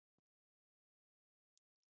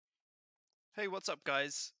Hey, what's up,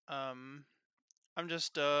 guys? I'm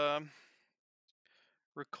just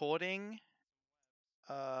recording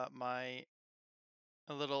my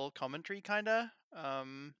a little commentary kinda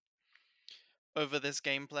over this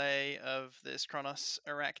gameplay of this Chronos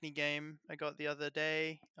Arachne game I got the other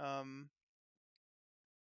day.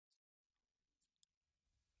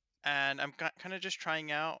 And I'm kind of just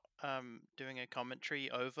trying out doing a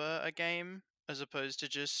commentary over a game as opposed to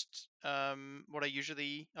just what I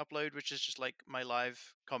usually upload, which is just like my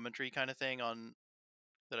live commentary kind of thing on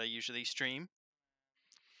that I usually stream.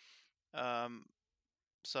 Um,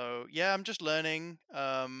 So yeah, I'm just learning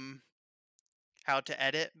how to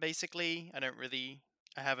edit. Basically, I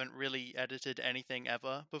haven't really edited anything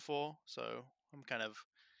ever before, so I'm kind of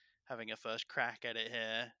having a first crack at it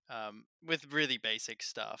here with really basic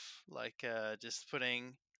stuff, like just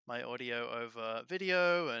putting my audio over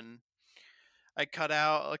video, and I cut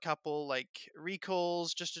out a couple like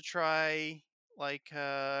recalls just to try like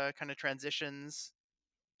kind of transitions,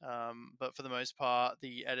 but for the most part,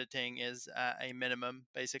 the editing is at a minimum.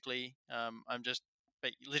 Basically, I'm just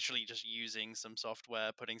literally just using some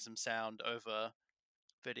software, putting some sound over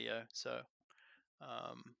video. So,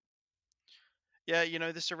 um, yeah,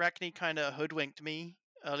 this Arachne kind of hoodwinked me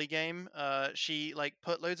early game. She like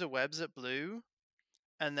put loads of webs at blue,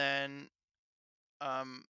 and then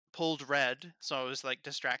um, pulled red, so I was like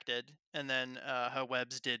distracted, and then her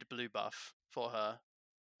webs did blue buff for her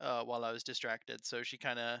while I was distracted. So she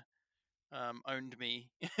kind of owned me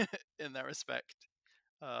in that respect.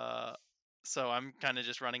 Uh, so I'm kind of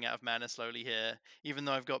just running out of mana slowly here, even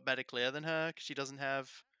though I've got better clear than her because she doesn't have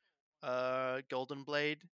Golden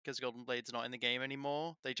Blade because Golden Blade's not in the game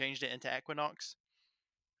anymore. They changed it into Equinox.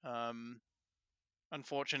 Um,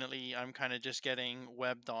 Unfortunately, I'm kind of just getting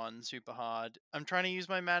webbed on super hard. I'm trying to use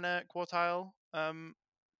my mana quartile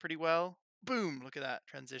pretty well. Boom! Look at that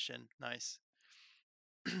transition, nice.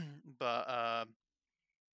 But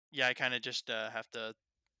yeah, I kind of just have to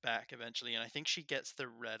back eventually, and I think she gets the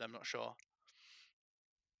red. I'm not sure.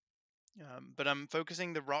 But I'm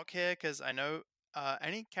focusing the rock here because I know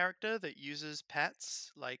any character that uses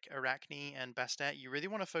pets like Arachne and Bastet, you really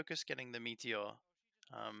want to focus getting the meteor,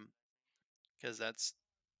 because it's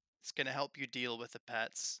going to help you deal with the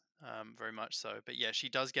pets very much so. But yeah, she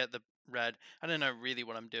does get the red. I don't know really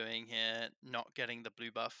what I'm doing here, not getting the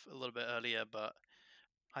blue buff a little bit earlier, but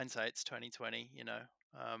hindsight's 2020.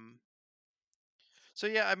 Um, So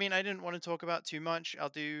yeah, I mean, I didn't want to talk about too much.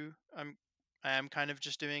 I am kind of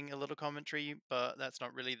just doing a little commentary, but that's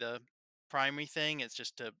not really the primary thing.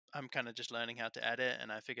 I'm kind of just learning how to edit,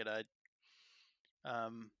 and I figured I'd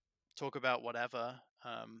um, talk about whatever.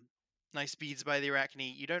 Nice beads by the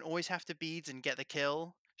Arachne. You don't always have to beads and get the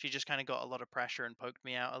kill. She just kind of got a lot of pressure and poked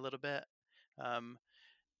me out a little bit. Um,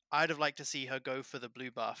 I'd have liked to see her go for the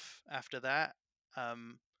blue buff after that,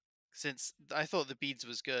 um, since I thought the beads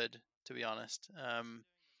was good, to be honest.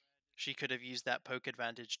 She could have used that poke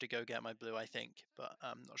advantage to go get my blue, I think, but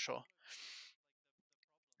I'm not sure.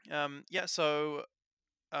 Yeah, so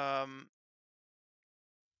um,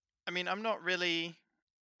 I mean, I'm not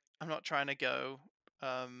trying to go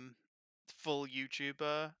um, full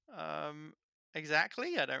YouTuber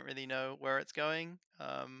exactly. I don't really know where it's going,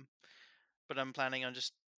 but I'm planning on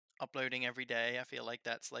just uploading every day. I feel like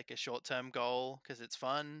that's like a short-term goal because it's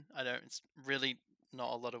fun. I don't. It's really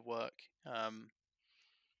not a lot of work.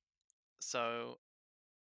 So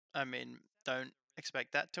I mean, don't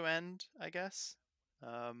expect that to end, I guess.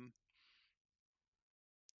 Um,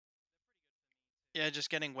 yeah, just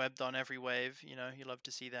getting webbed on every wave, you love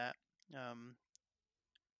to see that. Um,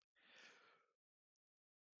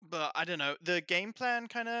 but I don't know. The game plan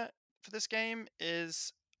kind of for this game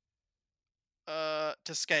is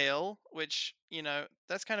to scale, which,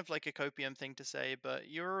 that's kind of like a copium thing to say, but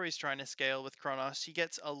you're always trying to scale with Chronos. He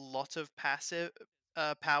gets a lot of passive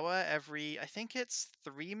power every, I think it's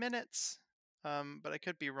 3 minutes. But I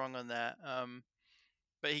could be wrong on that.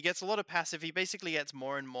 But he gets a lot of passive. He basically gets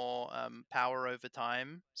more and more power over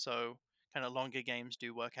time. So kind of longer games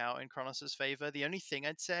do work out in Kronos' favor. The only thing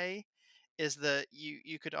I'd say is that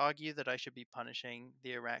you could argue that I should be punishing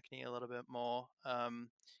the Arachne a little bit more,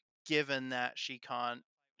 given that she can't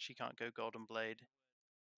go Golden Blade.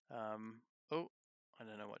 Oh, I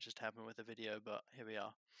don't know what just happened with the video, but here we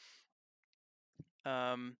are.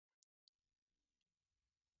 Um,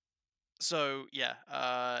 so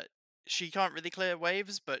yeah, she can't really clear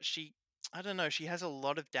waves, but I don't know, she has a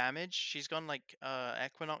lot of damage. She's gone like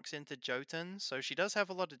Equinox into Jotun, so she does have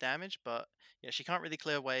a lot of damage, but yeah, she can't really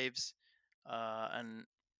clear waves. And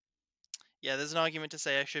yeah, there's an argument to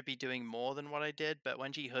say I should be doing more than what I did, but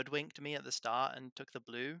when she hoodwinked me at the start and took the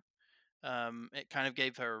blue, it kind of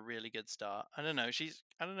gave her a really good start. I don't know.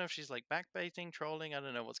 I don't know if she's like backbaiting, trolling. I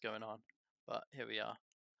don't know what's going on, but here we are.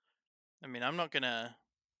 I mean, I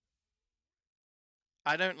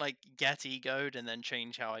don't like get egoed and then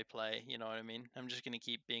change how I play. You know what I mean? I'm just gonna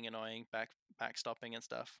keep being annoying, backstopping and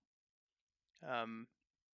stuff. Um,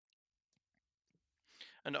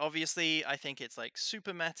 And obviously, I think it's like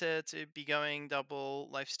super meta to be going double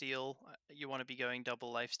lifesteal. You want to be going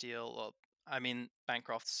double lifesteal, or I mean,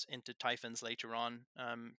 Bancroft's into Typhons later on,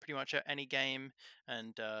 pretty much at any game.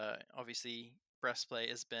 And obviously, Breastplate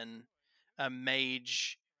has been a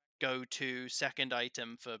mage go to second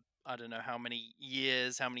item for I don't know how many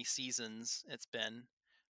years, how many seasons it's been.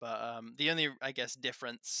 But the only, I guess,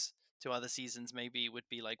 difference to other seasons maybe would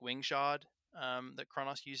be like Wing Shard, that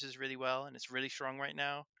Chronos uses really well, and it's really strong right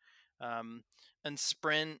now. Um, and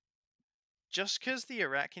Sprint, just because the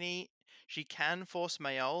Arachne, she can force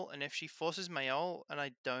Mayol, and if she forces Mayol and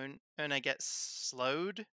I don't, and I get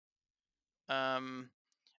slowed, um,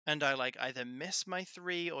 and I like either miss my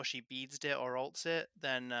 3 or she beads it or ults it,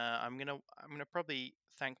 then I'm gonna probably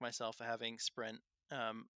thank myself for having Sprint.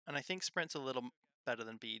 And I think Sprint's a little better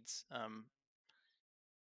than beads.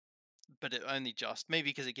 But it only just maybe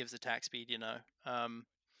because it gives attack speed, you know.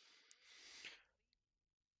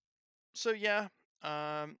 So yeah,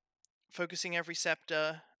 um, focusing every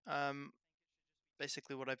scepter.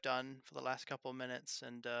 Basically what I've done for the last couple of minutes,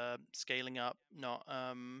 and scaling up. Not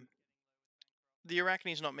the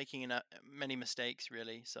Arachne's not making many mistakes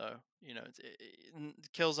really, so you know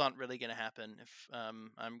kills aren't really going to happen if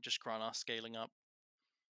I'm just Chronos scaling up.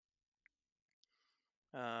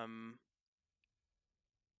 Um,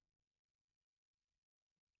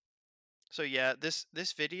 so yeah, this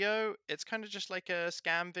video, it's kind of just like a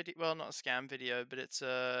scam video. Well, not a scam video, but it's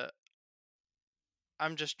a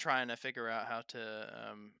I'm just trying to figure out how to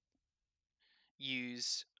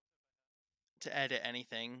use to edit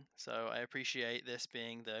anything. So I appreciate this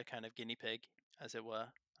being the kind of guinea pig, as it were.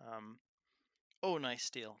 Um, oh, nice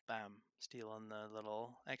steal! Bam, steal on the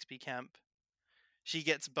little XP camp. She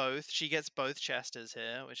gets both. She gets both chesters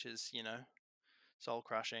here, which is soul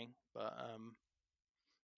crushing. But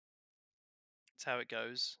it's how it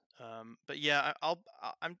goes. But yeah,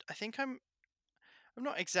 I think I'm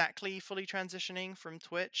not exactly fully transitioning from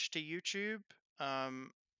Twitch to YouTube.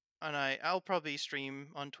 Um, and I'll probably stream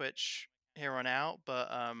on Twitch here on out, but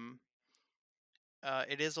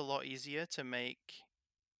it is a lot easier to make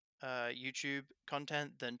YouTube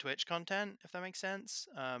content than Twitch content, if that makes sense.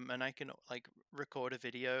 And I can like record a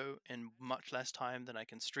video in much less time than I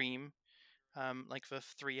can stream, like for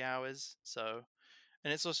 3 hours. So,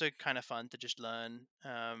 and it's also kind of fun to just learn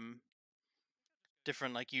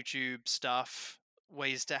different like YouTube stuff,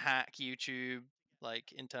 ways to hack YouTube,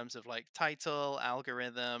 like in terms of like title,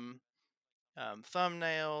 algorithm,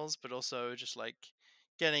 thumbnails, but also just like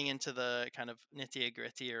getting into the kind of nitty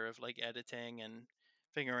grittier of like editing and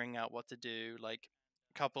figuring out what to do. Like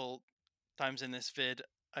a couple times in this vid,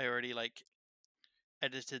 I already like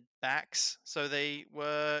edited backs so they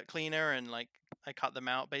were cleaner, and like I cut them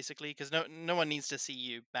out basically because no one needs to see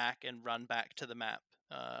you back and run back to the map.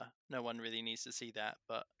 No one really needs to see that,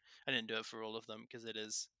 but I didn't do it for all of them because it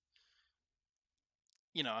is,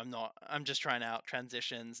 I'm just trying out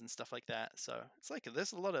transitions and stuff like that. So it's like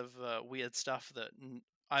there's a lot of weird stuff that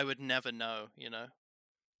I would never know.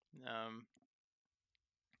 Um,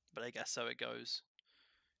 but I guess so it goes.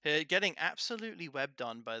 Here, getting absolutely webbed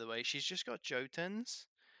on, by the way. She's just got Jotuns,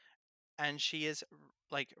 and she is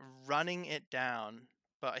like running it down.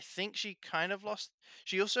 But I think she kind of lost.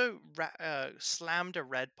 She also slammed a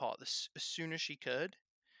red pot as soon as she could,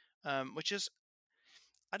 which is,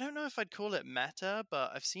 I don't know if I'd call it meta,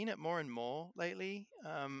 but I've seen it more and more lately.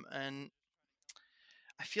 And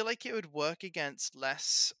I feel like it would work against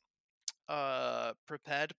less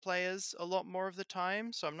prepared players a lot more of the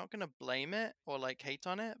time. So I'm not going to blame it or like hate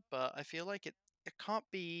on it, but I feel like it can't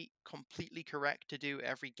be completely correct to do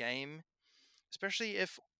every game, especially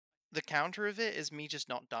if the counter of it is me just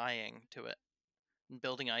not dying to it and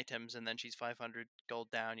building items, and then she's 500 gold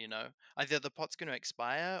down. Either the pot's going to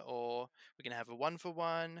expire, or we're going to have a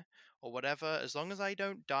 1-for-1, or whatever. As long as I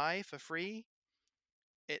don't die for free,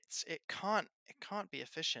 it can't be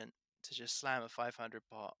efficient to just slam a 500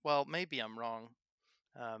 pot. Well, maybe I'm wrong.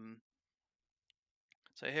 Um,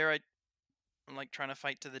 so here I'm like trying to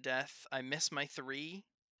fight to the death. I miss my 3,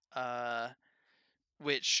 uh,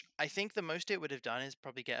 which I think the most it would have done is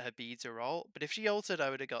probably get her beads or ult. But if she ulted, I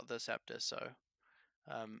would have got the scepter. So,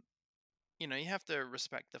 um, you have to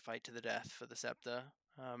respect the fight to the death for the scepter.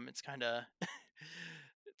 It's kind of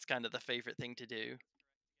it's kind of the favorite thing to do.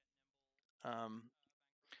 Um,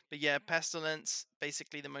 But yeah, Pestilence,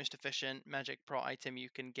 basically the most efficient magic pro item you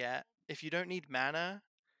can get. If you don't need mana,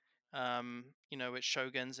 you know, which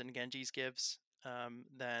Shogun's and Genji's gives,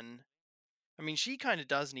 then I mean, she kind of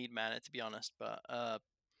does need mana, to be honest, but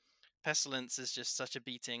Pestilence is just such a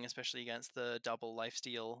beating, especially against the double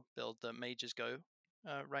lifesteal build that mages go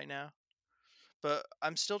right now. But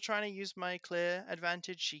I'm still trying to use my clear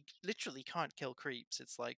advantage. She literally can't kill creeps.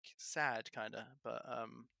 It's like sad, kind of, but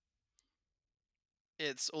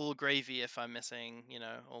it's all gravy if I'm missing, you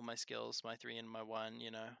know, all my skills, my 3 and my 1, you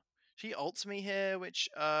know. She ults me here, which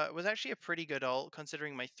was actually a pretty good ult,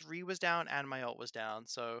 considering my 3 was down and my ult was down,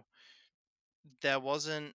 so that was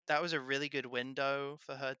a really good window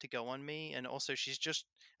for her to go on me, and also she's just,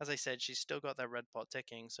 as I said, she's still got that red pot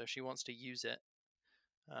ticking, so she wants to use it.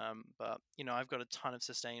 But, you know, I've got a ton of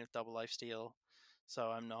sustain with double life steal, so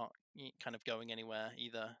I'm not kind of going anywhere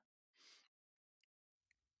either.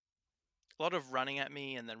 A lot of running at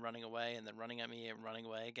me and then running away and then running at me and running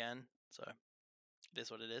away again. So it is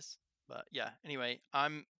what it is. But yeah, anyway,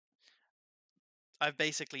 I've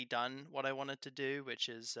basically done what I wanted to do, which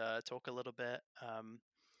is talk a little bit.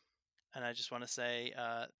 And I just want to say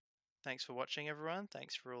thanks for watching, everyone.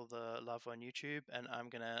 Thanks for all the love on YouTube. And I'm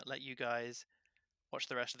going to let you guys watch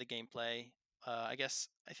the rest of the gameplay. I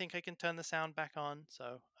think I can turn the sound back on.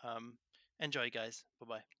 So enjoy, guys.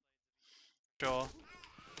 Bye-bye. Sure.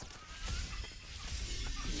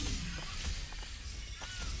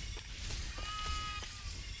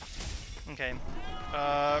 Okay.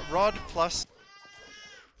 Rod plus.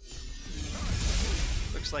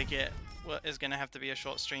 Looks like it is going to have to be a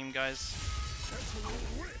short stream, guys.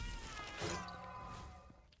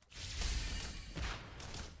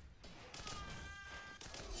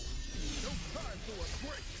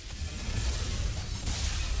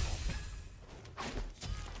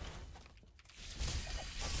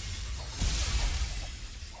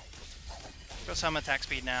 Got some attack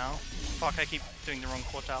speed now. Fuck, I keep doing the wrong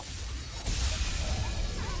quartile.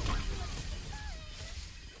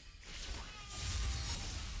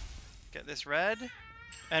 Get this red.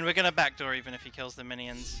 And we're gonna backdoor even if he kills the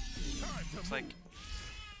minions. Looks like.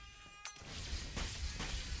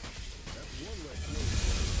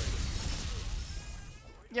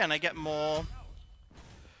 Yeah, and I get more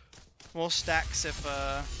stacks if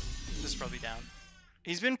this is probably down.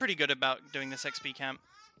 He's been pretty good about doing this XP camp.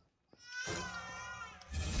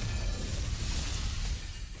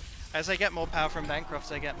 As I get more power from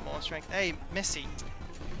Bancrofts, I get more strength. Hey, Missy.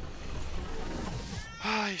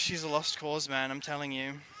 She's a lost cause, man, I'm telling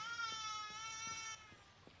you.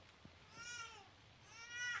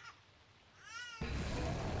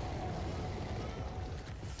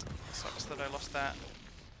 Sucks that I lost that.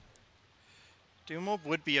 Doom Orb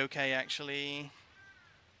would be okay, actually.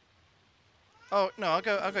 Oh, no, I'll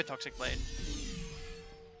go Toxic Blade.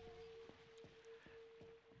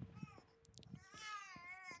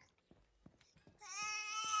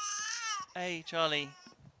 Hey, Charlie.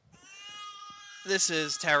 This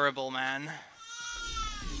is terrible, man.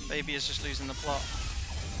 Baby is just losing the plot.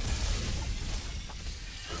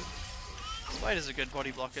 Spiders are good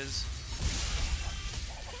body blockers.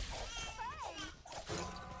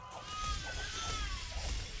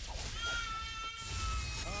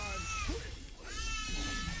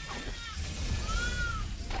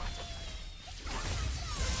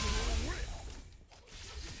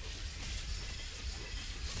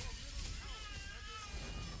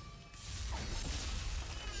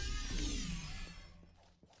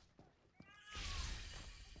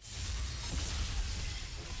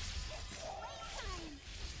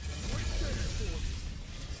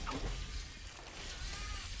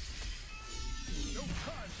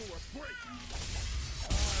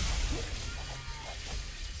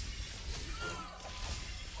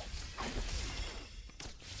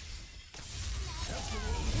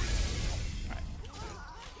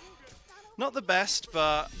 Not the best,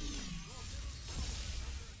 but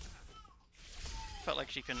felt like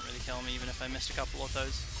she couldn't really kill me even if I missed a couple of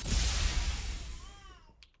those.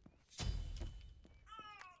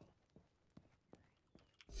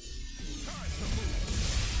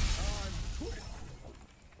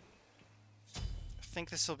 I think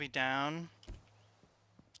this will be down.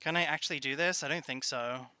 Can I actually do this? I don't think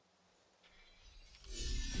so.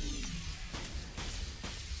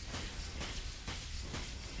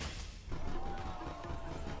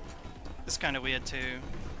 It's kind of weird too.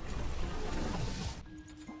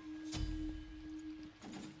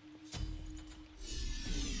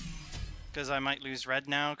 Because I might lose red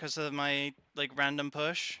now because of my like random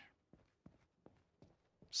push.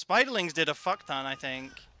 Spiderlings did a fuck ton, I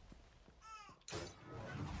think.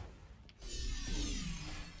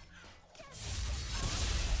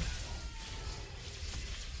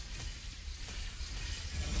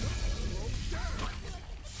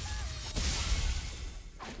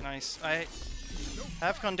 Nice. I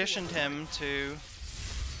have conditioned him to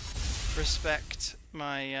respect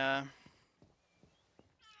my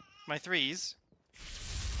my threes.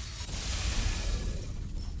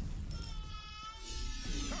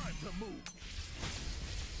 Time to move.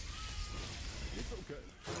 It's okay.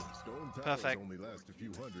 Stone towers Perfect. only last a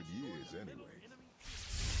few hundred years anyway.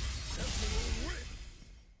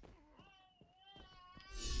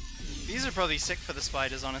 These are probably sick for the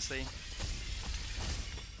spiders, honestly.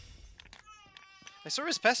 I saw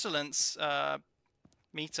his pestilence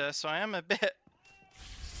meter, so I am a bit...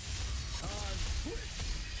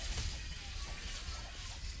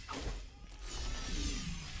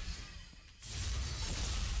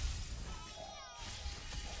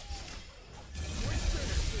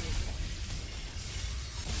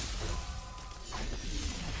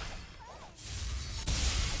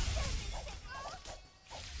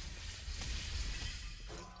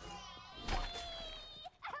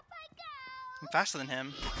 I'm faster than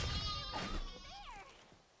him.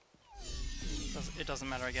 It doesn't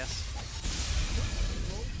matter, I guess.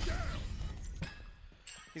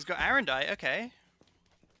 He's got Arendite, okay.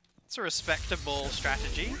 It's a respectable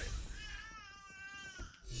strategy.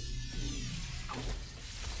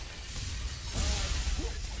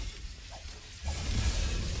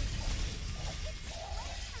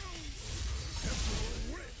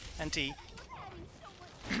 NT.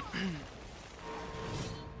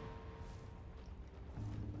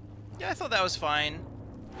 Yeah, I thought that was fine.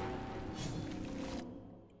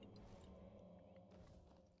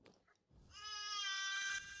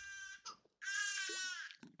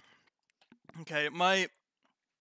 Okay, my